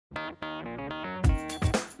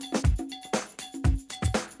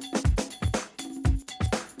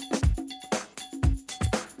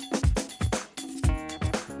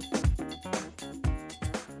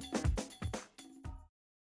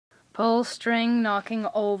Pull string, knocking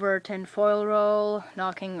over tinfoil roll,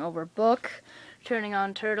 knocking over book, turning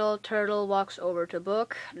on turtle, turtle walks over to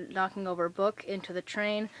book, knocking over book into the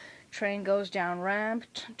train, train goes down ramp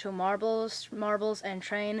to marbles, marbles and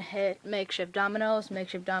train hit makeshift dominoes,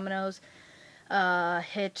 makeshift dominoes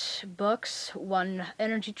hit books, one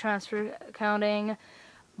energy transfer counting,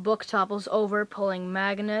 book topples over, pulling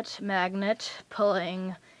magnet, magnet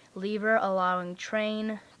pulling lever, allowing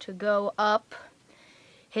train to go up,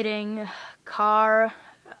 hitting car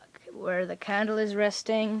where the candle is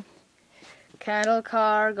resting, candle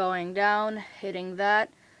car going down, hitting that,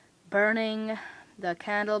 burning, the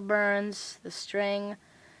candle burns, the string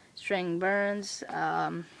burns,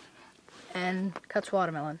 and cuts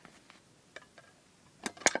watermelon.